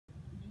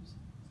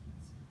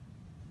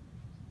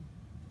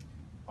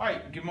All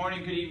right, good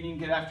morning, good evening,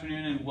 good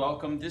afternoon, and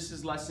welcome. This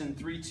is lesson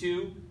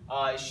 3.2.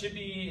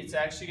 It's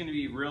actually going to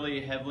be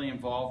really heavily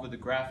involved with the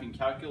graphing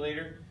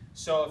calculator.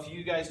 So if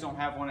you guys don't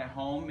have one at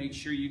home, make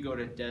sure you go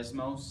to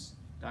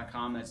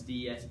desmos.com, that's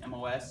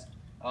D-E-S-M-O-S,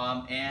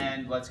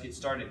 and let's get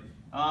started.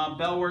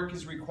 Bell work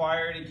is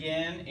required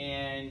again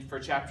and for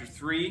chapter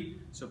 3,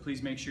 so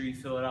please make sure you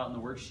fill it out in the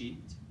worksheet.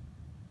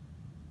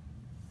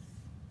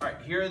 All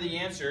right, here are the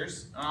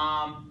answers.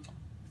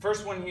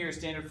 First one here is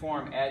standard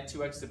form, add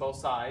 2x to both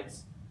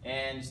sides.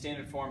 And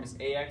standard form is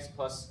ax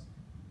plus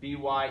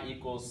by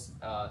equals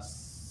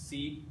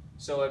c.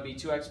 So it'd be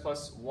 2x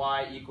plus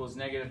y equals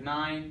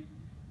 -9.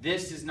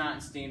 This is not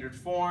in standard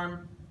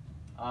form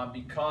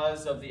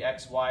because of the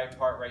xy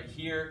part right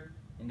here.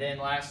 And then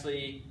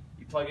lastly,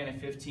 you plug in a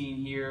 15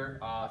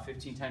 here,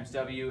 15 times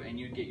w, and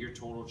you'd get your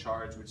total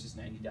charge, which is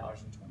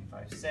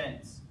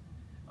 $90.25.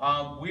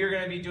 We are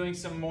going to be doing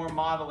some more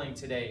modeling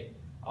today.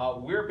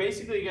 We're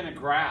basically going to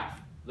graph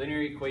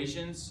linear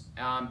equations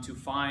to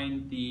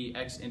find the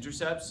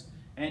x-intercepts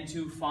and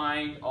to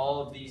find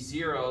all of the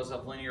zeros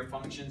of linear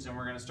functions, and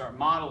we're going to start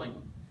modeling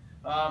them.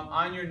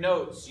 On your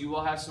notes, you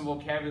will have some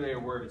vocabulary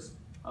words.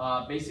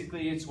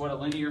 Basically, it's what a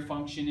linear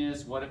function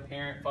is, what a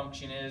parent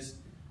function is.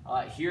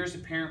 Here's a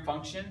parent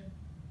function.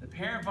 The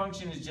parent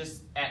function is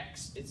just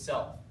x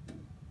itself.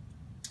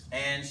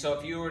 And so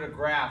if you were to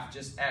graph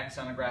just x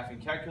on a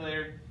graphing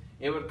calculator,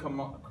 it would come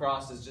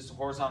across as just a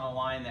horizontal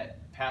line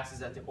that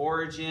passes at the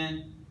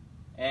origin,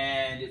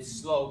 and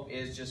its slope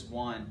is just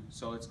 1,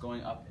 so it's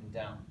going up and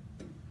down.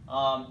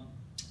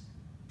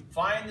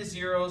 Find the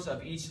zeros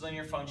of each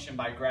linear function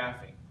by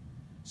graphing.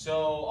 So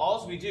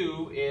all we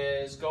do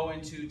is go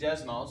into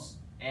Desmos,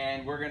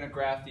 and we're going to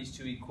graph these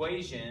two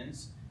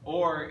equations,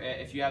 or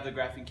if you have the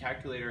graphing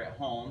calculator at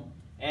home,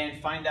 and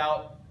find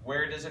out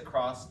where does it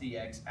cross the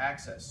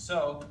x-axis.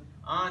 So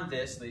on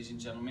this, ladies and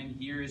gentlemen,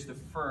 here is the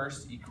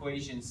first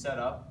equation set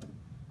up.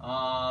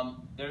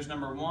 There's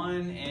number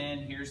 1,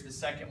 and here's the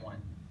second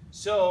one.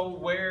 So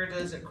where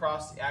does it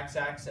cross the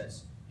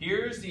x-axis?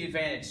 Here's the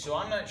advantage. So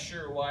I'm not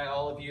sure why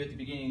all of you at the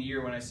beginning of the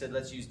year when I said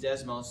let's use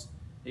Desmos,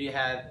 you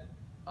had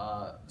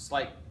a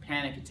slight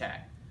panic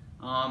attack.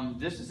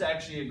 This is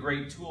actually a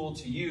great tool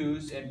to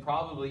use and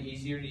probably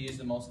easier to use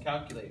than most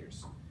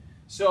calculators.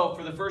 So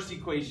for the first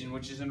equation,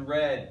 which is in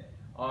red,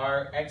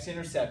 our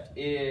x-intercept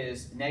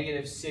is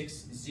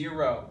 -6,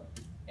 0.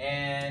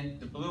 And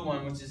the blue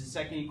one, which is the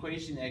second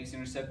equation, the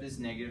x-intercept is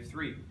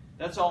 -3.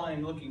 That's all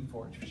I'm looking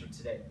for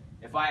today.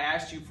 If I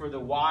asked you for the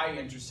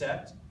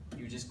y-intercept,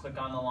 you just click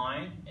on the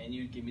line and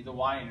you'd give me the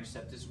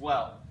y-intercept as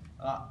well.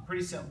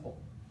 Pretty simple.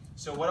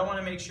 So what I want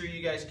to make sure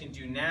you guys can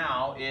do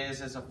now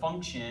is, as a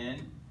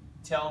function,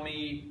 tell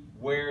me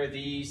where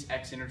these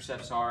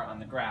x-intercepts are on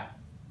the graph.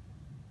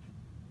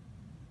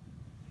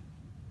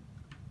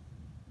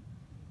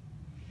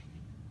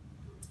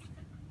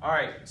 All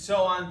right, so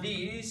on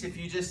these, if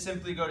you just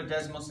simply go to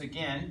Desmos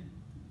again,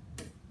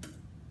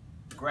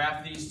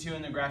 graph these two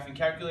in the graphing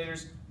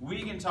calculators,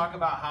 we can talk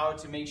about how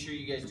to make sure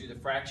you guys do the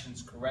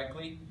fractions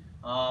correctly.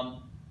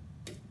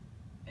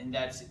 And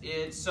that's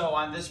it. So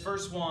on this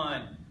first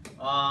one,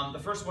 the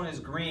first one is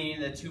green,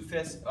 the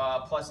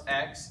 2/5 plus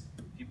x.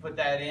 If you put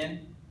that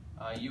in,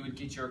 you would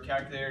get your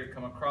calculator to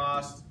come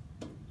across.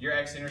 Your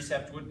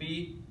x-intercept would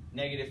be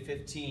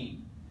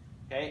 -15.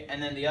 Okay,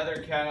 and then the other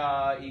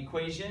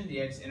equation, the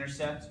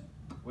x-intercept,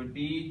 would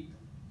be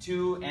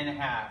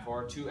 2.5,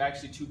 or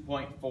actually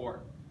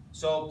 2.4.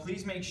 So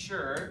please make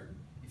sure,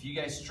 if you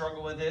guys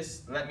struggle with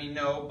this, let me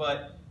know.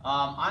 But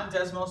on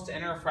Desmos, to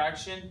enter a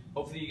fraction,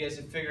 hopefully you guys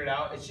have figured it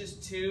out. It's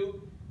just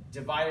 2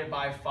 divided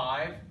by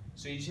 5.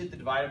 So you just hit the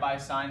divided by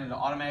sign and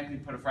it'll automatically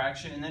put a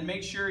fraction. And then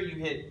make sure you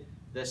hit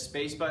the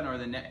space button or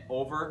the net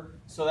over,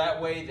 so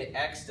that way the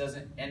x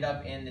doesn't end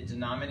up in the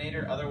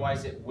denominator.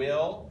 Otherwise it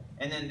will.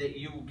 And then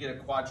you will get a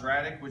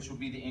quadratic, which will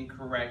be the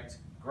incorrect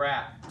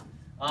graph.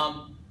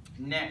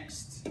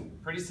 Next,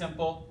 pretty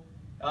simple.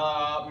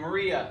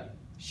 Maria,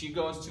 she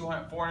goes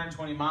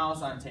 420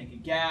 miles on a tank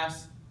of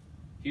gas.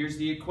 Here's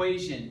the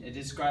equation. It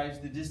describes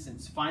the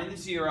distance. Find the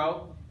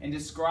zero and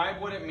describe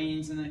what it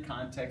means in the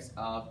context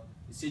of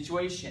the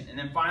situation. And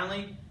then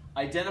finally,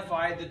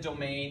 identify the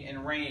domain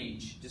and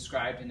range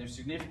described in their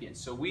significance.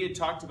 So we had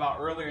talked about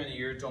earlier in the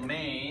year,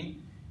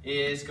 domain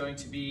is going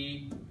to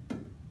be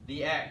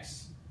the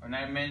x. Or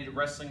I made a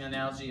wrestling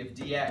analogy of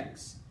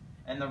dx.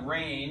 And the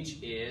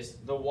range is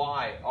the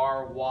y,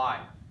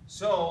 ry.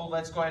 So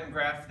let's go ahead and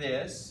graph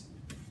this.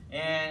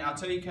 And I'll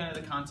tell you kind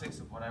of the context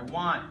of what I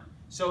want.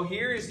 So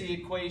here is the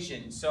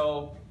equation.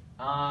 So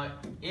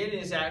it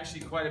is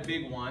actually quite a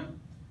big one.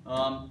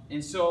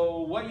 And so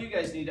what you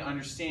guys need to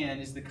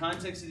understand is the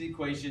context of the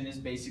equation is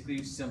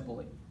basically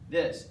simply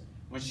this.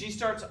 When she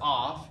starts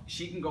off,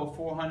 she can go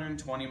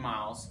 420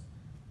 miles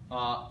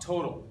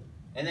total.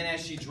 And then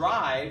as she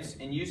drives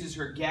and uses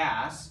her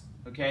gas,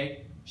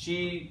 okay,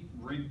 she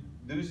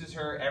loses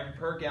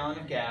per gallon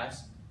of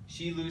gas,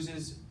 she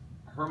loses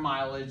her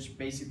mileage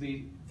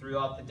basically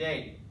throughout the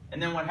day. And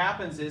then what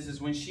happens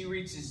is when she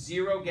reaches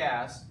 0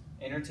 gas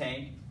in her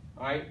tank,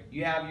 all right,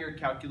 you have your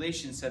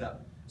calculation set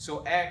up.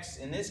 So X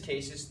in this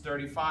case is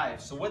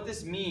 35. So what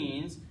this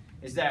means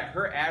is that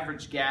her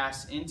average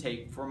gas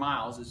intake for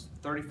miles is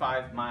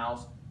 35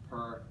 miles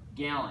per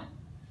gallon.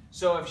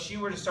 So if she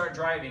were to start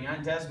driving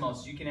on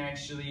Desmos, you can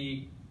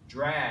actually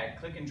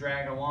click and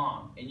drag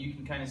along, and you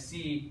can kind of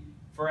see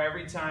for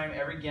every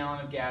gallon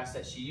of gas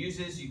that she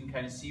uses, you can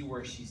kind of see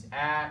where she's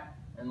at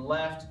and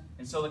left.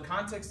 And so the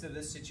context of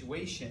this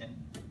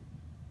situation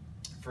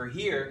for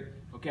here,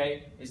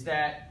 okay, is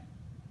that,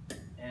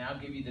 and I'll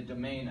give you the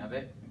domain of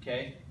it,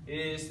 okay,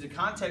 is the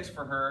context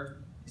for her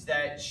is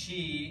that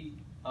she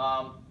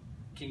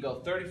can go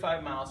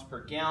 35 miles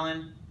per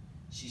gallon.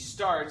 She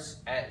starts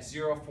at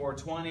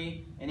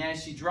 0,420, and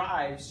as she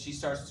drives, she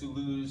starts to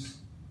lose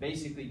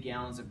basically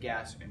gallons of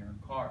gas in her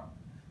car.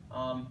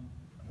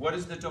 What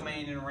is the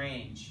domain and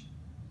range?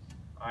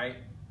 All right,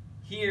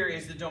 here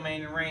is the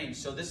domain and range.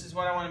 So this is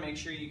what I want to make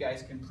sure you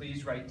guys can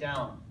please write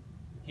down.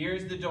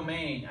 Here's the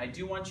domain. I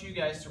do want you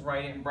guys to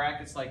write it in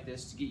brackets like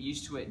this to get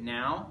used to it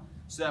now,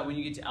 so that when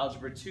you get to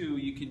Algebra 2,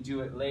 you can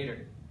do it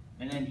later.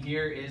 And then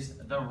here is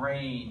the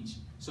range.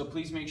 So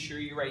please make sure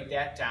you write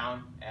that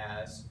down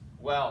as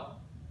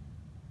well.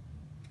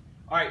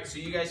 All right, so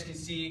you guys can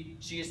see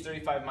she gets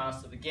 35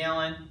 miles to the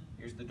gallon.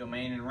 Here's the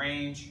domain and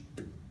range.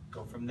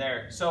 Go from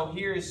there. So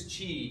here's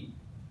Chi,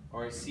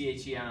 or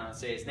C-H-E, I don't know how to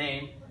say his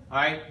name. All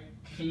right,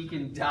 he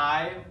can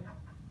dive,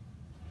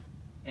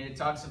 and it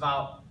talks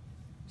about,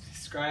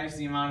 describes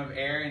the amount of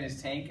air in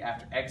his tank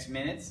after X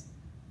minutes,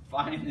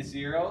 find the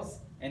zeros,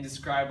 and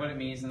describe what it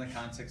means in the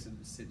context of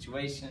the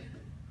situation.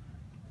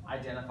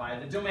 Identify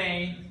the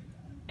domain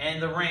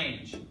and the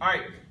range. All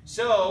right,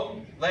 so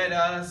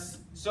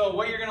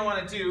what you're going to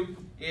want to do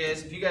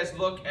is, if you guys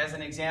look as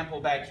an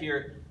example back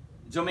here,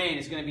 domain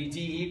is going to be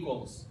D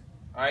equals.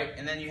 All right,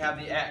 and then you have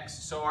the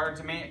X. So our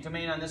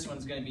domain on this one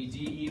is going to be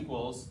D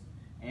equals,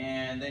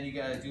 and then you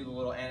got to do the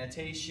little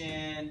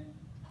annotation,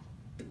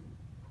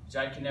 which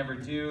I can never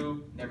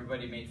do. And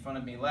everybody made fun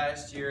of me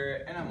last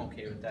year, and I'm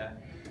okay with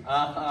that.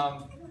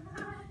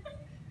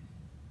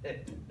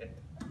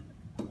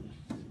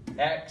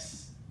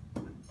 X,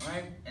 all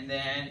right, and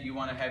then you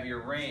want to have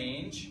your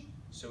range.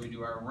 So we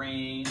do our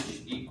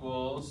range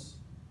equals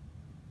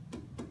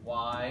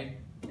Y,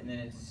 and then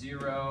it's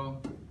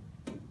 0,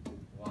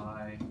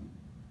 Y,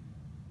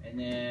 and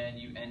then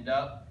you end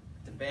up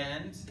at the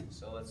bend.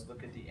 So let's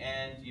look at the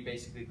end. You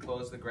basically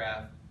close the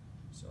graph.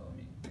 So let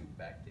me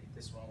backdate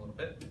this one a little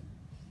bit.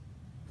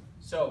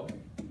 So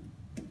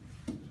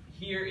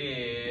here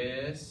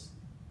is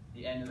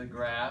the end of the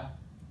graph.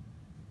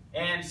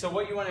 And so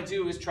what you want to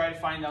do is try to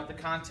find out the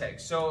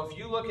context. So if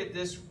you look at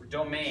this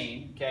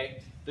domain,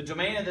 okay, the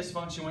domain of this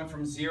function went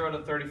from 0 to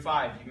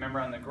 35, you remember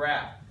on the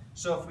graph.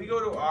 So if we go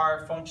to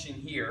our function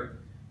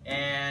here,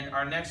 and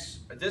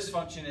this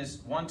function is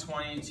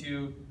 120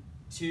 to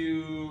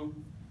 2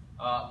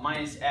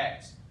 minus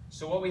x.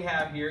 So what we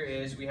have here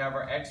is we have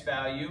our x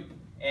value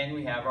and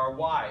we have our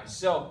y.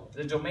 So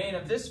the domain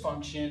of this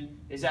function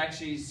is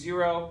actually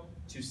 0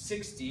 to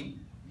 60.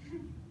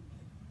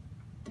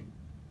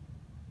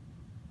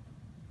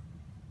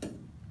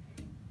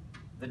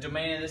 The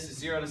domain of this is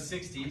 0 to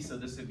 60, so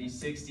this would be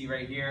 60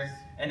 right here.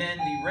 And then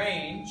the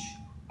range,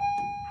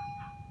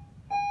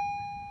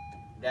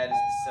 that is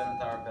the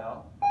 7th hour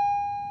bell.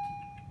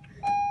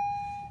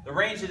 The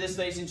range of this,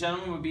 ladies and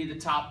gentlemen, would be the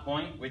top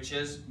point, which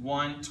is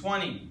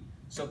 120.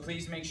 So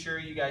please make sure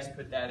you guys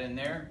put that in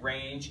there.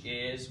 Range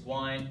is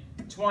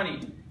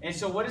 120. And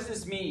so what does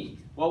this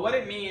mean? Well, what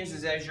it means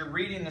is, as you're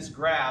reading this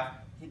graph,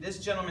 this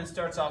gentleman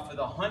starts off with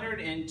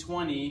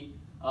 120.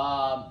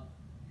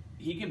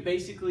 He can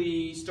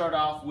basically start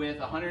off with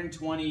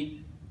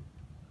 120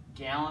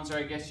 gallons, or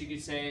I guess you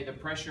could say the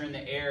pressure in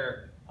the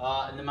air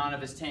and the amount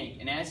of his tank.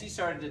 And as he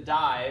started to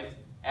dive,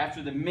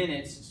 after the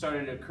minutes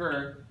started to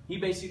occur, he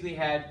basically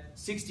had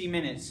 60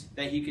 minutes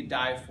that he could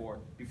dive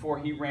for before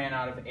he ran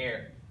out of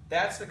air.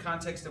 That's the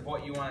context of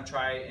what you want to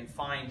try and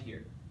find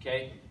here,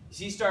 okay?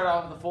 So he started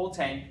off with a full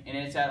tank, and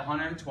it's at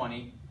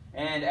 120.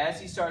 And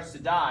as he starts to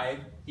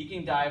dive, he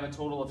can dive a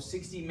total of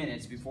 60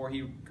 minutes before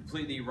he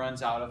completely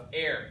runs out of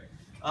air.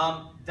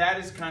 That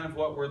is kind of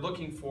what we're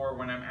looking for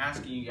when I'm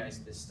asking you guys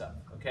this stuff,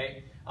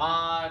 okay?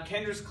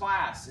 Kendra's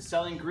class is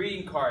selling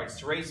greeting cards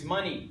to raise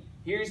money.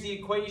 Here's the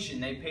equation.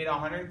 They paid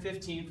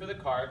 $115 for the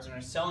cards and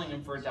are selling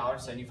them for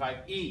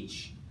 $1.75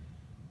 each.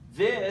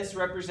 This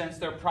represents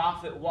their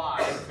profit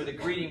Y for the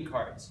greeting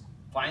cards.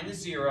 Find the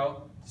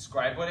zero,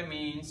 describe what it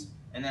means,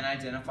 and then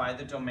identify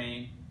the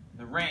domain,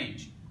 the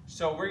range.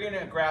 So we're going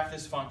to graph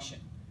this function.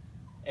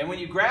 And when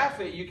you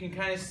graph it, you can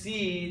kind of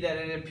see that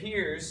it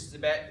appears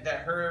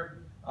that her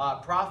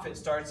profit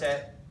starts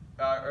at,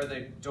 or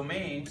the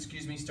domain,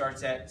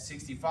 starts at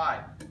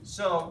 65.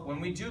 So when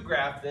we do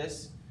graph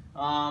this,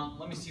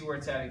 let me see where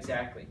it's at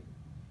exactly.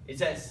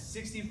 It's at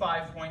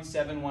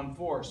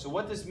 65.714. So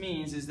what this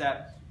means is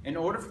that in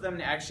order for them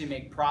to actually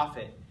make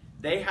profit,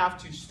 they have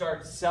to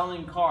start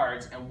selling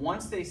cards, and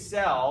once they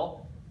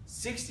sell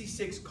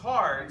 66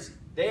 cards,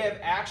 they have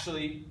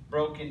actually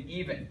broken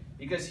even.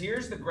 Because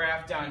here's the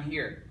graph down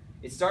here.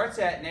 It starts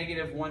at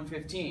negative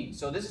 115.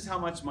 So this is how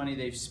much money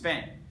they've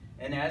spent.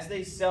 And as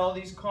they sell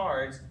these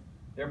cards,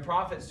 their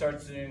profit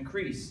starts to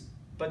increase.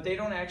 But they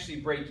don't actually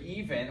break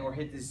even or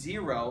hit the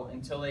 0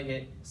 until they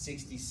hit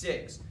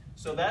 66.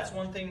 So that's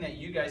one thing that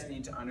you guys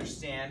need to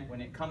understand when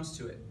it comes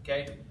to it,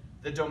 okay?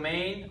 The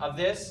domain of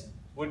this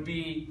would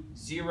be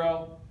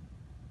 0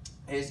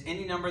 is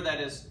any number that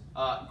is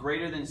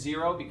greater than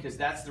 0, because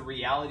that's the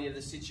reality of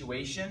the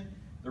situation.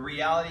 The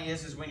reality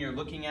is when you're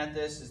looking at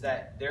this is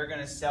that they're going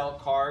to sell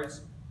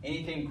cards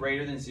anything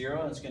greater than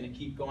 0, and it's going to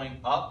keep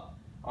going up,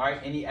 all right,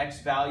 any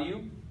x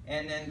value.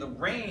 And then the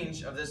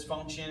range of this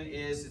function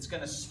is it's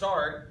going to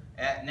start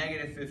at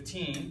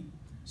 -15.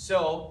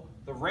 So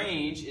the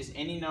range is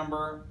any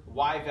number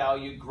y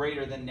value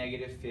greater than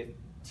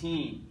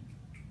 -15.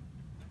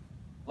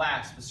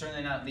 Last, but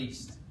certainly not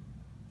least,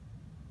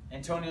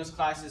 Antonio's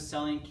class is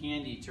selling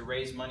candy to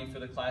raise money for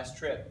the class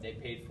trip. They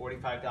paid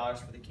 $45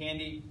 for the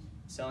candy,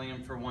 selling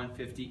them for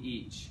 $150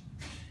 each.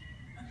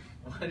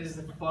 What is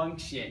the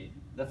function?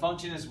 The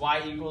function is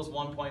y equals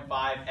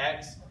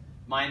 1.5x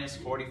minus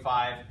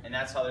 45, and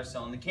that's how they're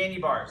selling the candy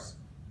bars.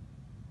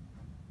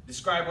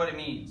 Describe what it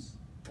means.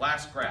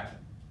 Last graph.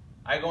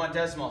 I go on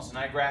Desmos and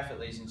I graph it,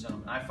 ladies and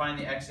gentlemen. I find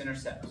the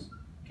x-intercepts.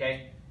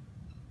 Okay?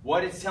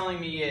 What it's telling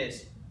me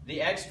is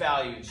the x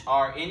values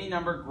are any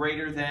number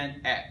greater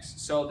than x.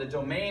 So the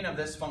domain of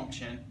this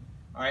function,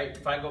 all right,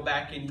 if I go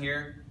back in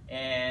here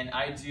and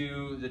I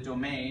do the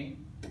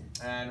domain,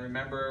 and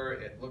remember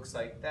it looks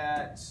like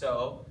that.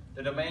 So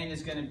the domain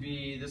is going to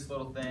be this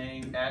little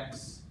thing,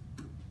 x,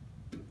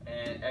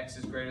 and x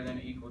is greater than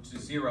or equal to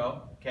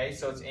 0. Okay,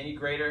 so it's any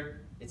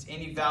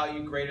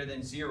value greater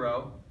than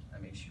 0.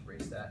 Let me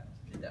erase that.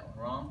 Did that one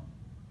wrong.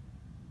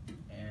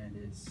 And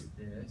it's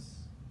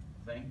this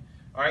thing.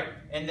 All right,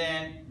 and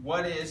then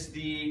what is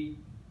the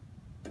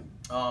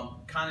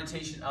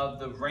connotation of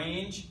the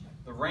range?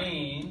 The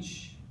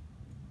range,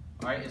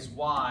 all right, is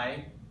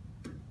y,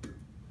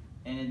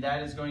 and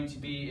that is going to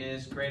be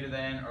is greater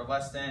than or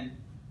less than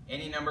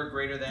any number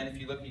greater than, if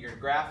you look at your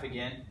graph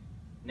again,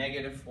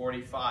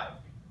 -45.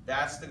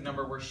 That's the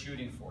number we're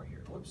shooting for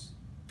here. Whoops.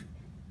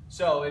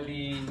 So it'd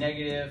be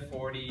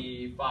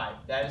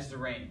 -45. That is the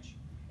range.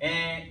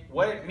 And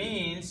what it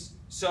means,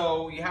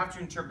 so you have to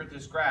interpret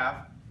this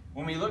graph.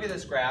 When we look at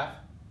this graph,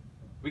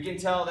 we can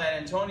tell that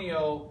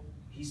Antonio,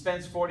 he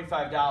spends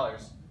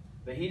 $45,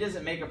 but he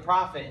doesn't make a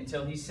profit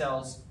until he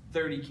sells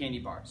 30 candy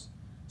bars.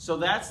 So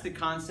that's the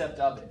concept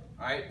of it.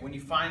 All right. When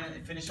you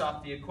finish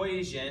off the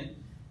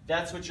equation,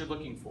 that's what you're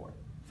looking for.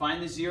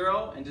 Find the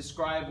 0 and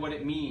describe what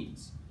it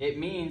means. It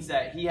means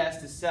that he has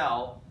to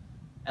sell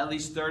at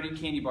least 30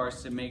 candy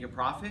bars to make a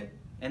profit,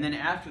 and then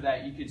after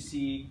that, you could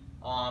see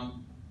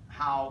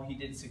how he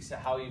was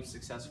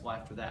successful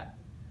after that.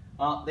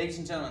 Ladies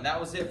and gentlemen, that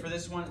was it for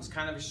this one. It's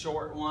kind of a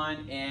short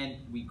one, and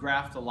we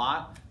graphed a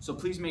lot. So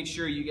please make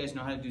sure you guys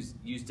know how to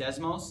use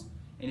Desmos.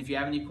 And if you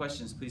have any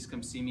questions, please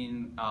come see me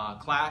in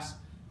class.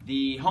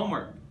 The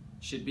homework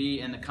should be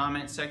in the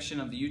comment section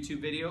of the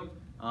YouTube video,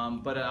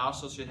 but I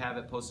also should have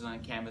it posted on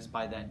Canvas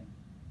by then.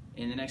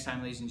 And the next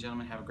time, ladies and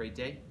gentlemen, have a great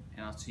day,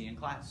 and I'll see you in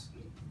class.